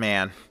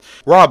Batman.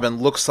 Robin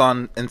looks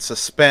on in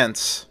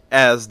suspense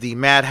as the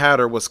Mad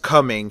Hatter was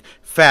coming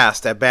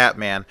fast at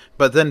Batman,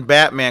 but then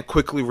Batman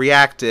quickly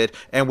reacted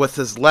and with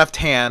his left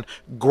hand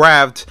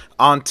grabbed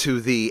onto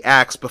the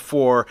axe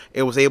before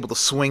it was able to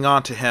swing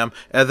onto him,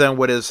 and then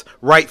with his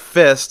right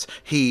fist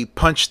he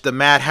punched the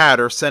Mad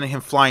Hatter, sending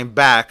him flying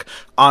back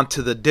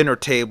onto the dinner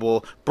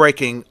table,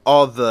 breaking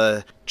all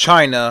the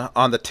china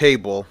on the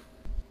table.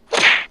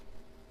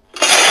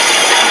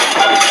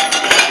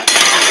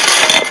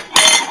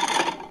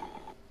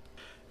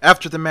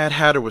 After the Mad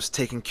Hatter was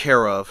taken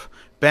care of,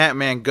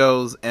 Batman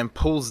goes and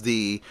pulls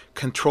the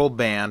control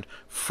band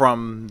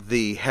from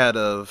the head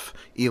of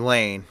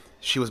Elaine.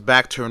 She was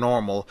back to her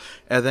normal,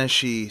 and then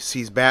she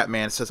sees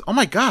Batman and says, "Oh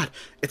my god,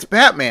 it's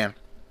Batman!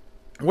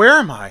 Where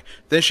am I?"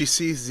 Then she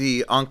sees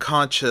the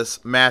unconscious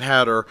Mad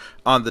Hatter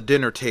on the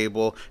dinner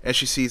table, and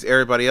she sees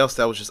everybody else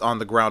that was just on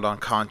the ground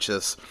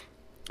unconscious.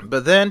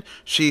 But then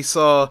she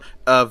saw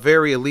a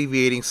very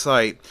alleviating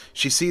sight.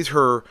 She sees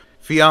her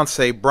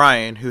fiancé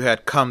Brian, who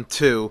had come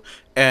to,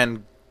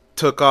 and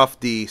took off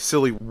the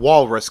silly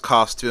walrus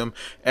costume,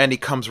 and he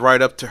comes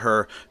right up to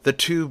her. The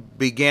two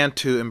began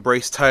to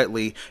embrace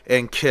tightly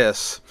and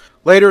kiss.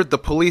 Later, the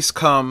police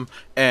come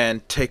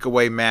and take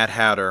away Mad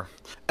Hatter.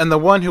 And the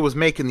one who was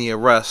making the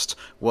arrest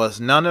was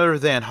none other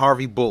than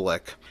Harvey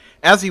Bullock.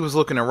 As he was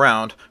looking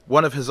around,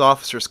 one of his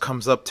officers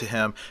comes up to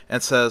him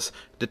and says,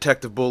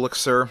 "Detective Bullock,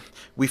 sir,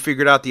 we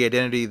figured out the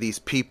identity of these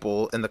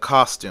people in the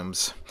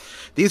costumes.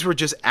 These were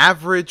just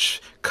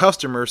average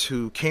customers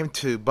who came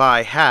to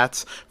buy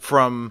hats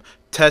from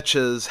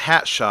Tetch's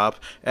hat shop,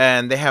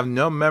 and they have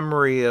no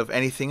memory of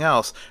anything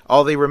else.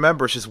 All they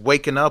remember is just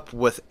waking up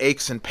with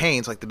aches and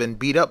pains like they've been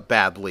beat up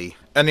badly.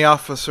 And the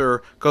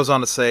officer goes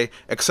on to say,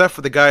 except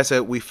for the guys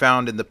that we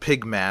found in the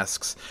pig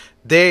masks,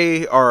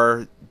 they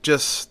are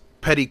just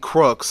petty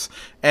crooks,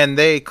 and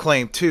they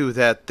claim too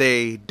that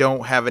they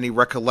don't have any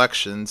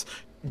recollections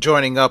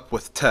joining up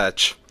with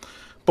Tetch.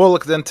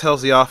 Bullock then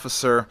tells the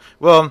officer,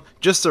 well,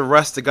 just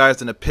arrest the guys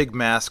in the pig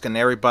mask and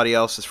everybody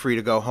else is free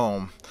to go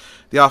home.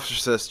 The officer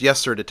says, yes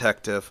sir,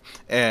 detective,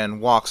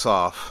 and walks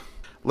off.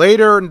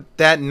 Later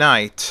that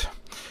night,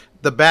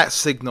 the bat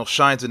signal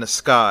shines in the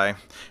sky,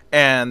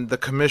 and the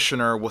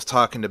commissioner was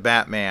talking to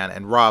Batman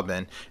and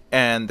Robin,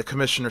 and the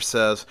commissioner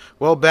says,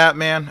 well,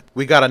 Batman,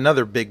 we got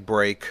another big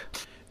break.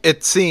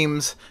 It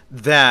seems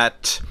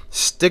that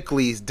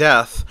Stickley's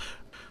death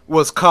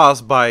was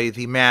caused by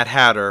the Mad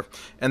Hatter,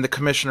 and the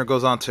commissioner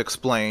goes on to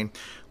explain,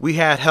 we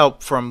had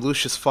help from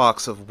Lucius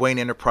Fox of Wayne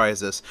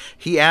Enterprises.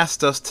 He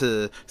asked us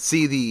to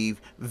see the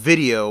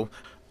video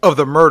of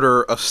the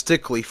murder of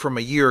Stickley from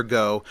a year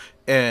ago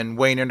in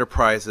Wayne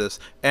Enterprises,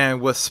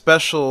 and with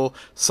special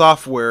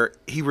software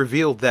he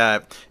revealed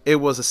that it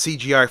was a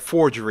CGI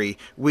forgery.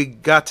 We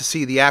got to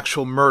see the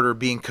actual murder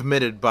being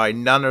committed by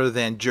none other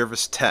than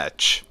Jervis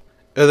Tetch.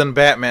 And then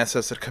Batman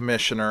says to the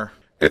commissioner,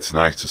 It's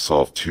nice to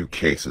solve 2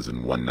 cases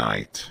in one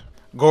night.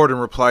 Gordon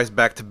replies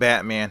back to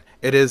Batman,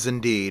 it is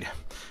indeed.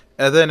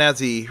 And then as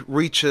he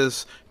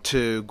reaches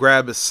to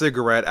grab his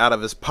cigarette out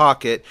of his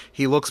pocket,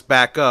 he looks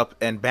back up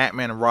and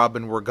Batman and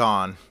Robin were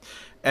gone.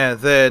 And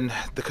then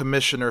the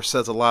commissioner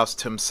says aloud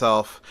to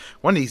himself,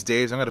 one of these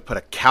days I'm going to put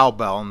a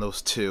cowbell on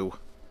those two.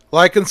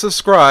 Like and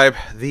subscribe.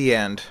 The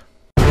end.